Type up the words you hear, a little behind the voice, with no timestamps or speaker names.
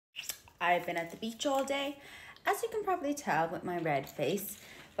I've been at the beach all day, as you can probably tell with my red face,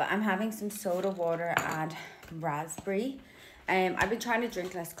 but I'm having some soda water and raspberry. I've been trying to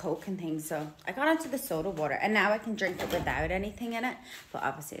drink less Coke and things, so I got into the soda water and now I can drink it without anything in it, but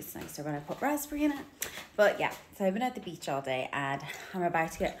obviously it's nicer when I put raspberry in it. But yeah, so I've been at the beach all day and I'm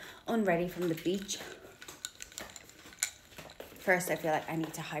about to get unready from the beach. First, I feel like I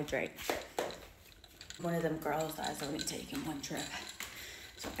need to hydrate. One of them girls that is only taking one trip,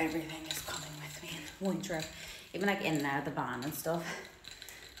 so everything is coming with me in one trip, even like in and out of the van and stuff.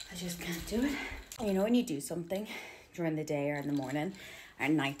 I just can't do it. You know when you do something during the day or in the morning or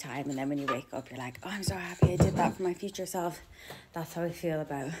night time, and then when you wake up you're like, oh, I'm so happy I did that for my future self. That's how I feel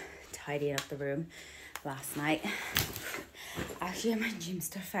about tidying up the room last night. Actually, I had my gym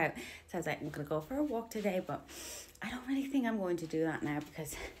stuff out, so I was like, I'm gonna go for a walk today, but I don't really think I'm going to do that now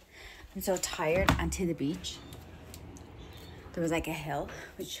because I'm so tired. And to the beach there was like a hill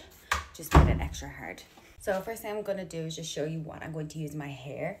which just made it extra hard. So first thing I'm going to do is just show you what I'm going to use in my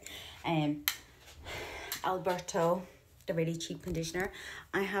hair. Alberto, the really cheap conditioner.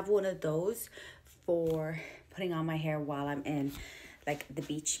 I have one of those for putting on my hair while I'm in like the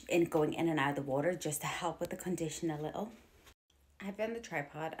beach, going in and out of the water, just to help with the condition a little. I've been the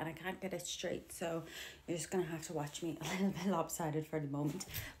tripod and I can't get it straight, so you're just gonna have to watch me a little bit lopsided for the moment,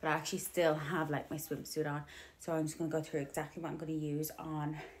 but I actually still have like my swimsuit on, so I'm just gonna go through exactly what I'm gonna use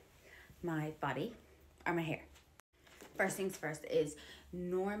on my body or my hair. First things first is,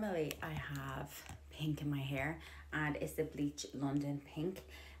 normally I have pink in my hair and it's the Bleach London pink,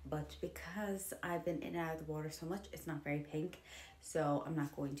 but because I've been in and out of the water so much, it's not very pink, so I'm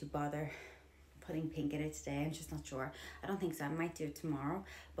not going to bother putting pink in it today. I'm just not sure. I don't think so. I might do it tomorrow,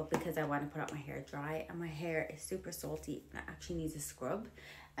 but because I want to put out my hair dry and my hair is super salty and it actually needs a scrub,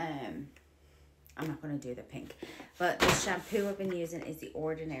 I'm not going to do the pink. But the shampoo I've been using is the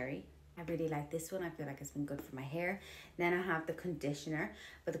Ordinary. I really like this one. I feel like it's been good for my hair. Then I have the conditioner,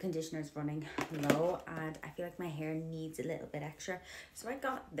 but the conditioner is running low and I feel like my hair needs a little bit extra, so I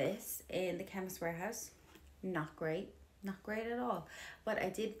got this in the Chemist Warehouse. Not great at all, but I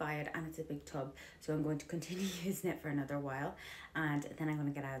did buy it and it's a big tub, so I'm going to continue using it for another while, and then I'm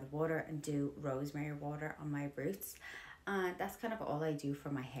going to get out of the water and do rosemary water on my roots. And that's kind of all I do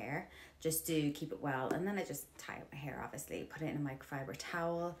for my hair, just to keep it well. And then I just tie up my hair, obviously, put it in a microfiber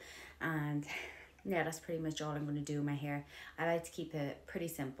towel, and yeah, that's pretty much all I'm going to do with my hair. I like to keep it pretty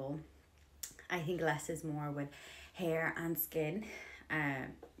simple. I think less is more with hair and skin.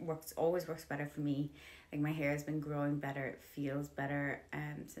 Always works better for me. Like, my hair has been growing better, it feels better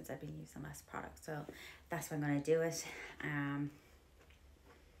since I've been using less product, so that's why I'm going to do it.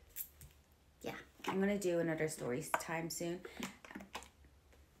 Yeah, I'm going to do another story time soon.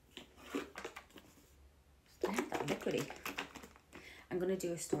 I have that liquidy. I'm going to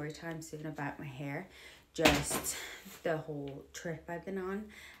do a story time soon about my hair, just the whole trip I've been on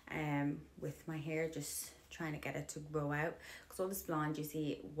with my hair, just trying to get it to grow out, because all this blonde you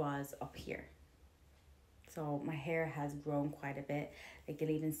see was up here, so my hair has grown quite a bit. Like,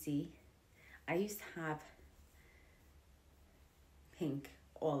 you'll even see I used to have pink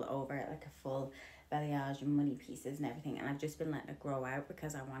all over it, like a full balayage and money pieces and everything, and I've just been letting it grow out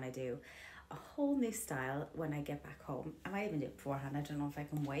because I want to do a whole new style when I get back home. I might even do it beforehand, I don't know if I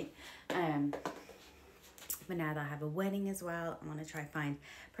can wait. But now that I have a wedding as well, I want to try find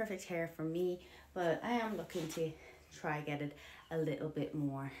perfect hair for me, but I am looking to try get it a little bit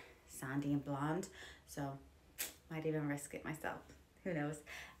more sandy and blonde, so might even risk it myself, who knows.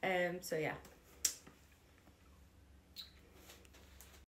 So yeah,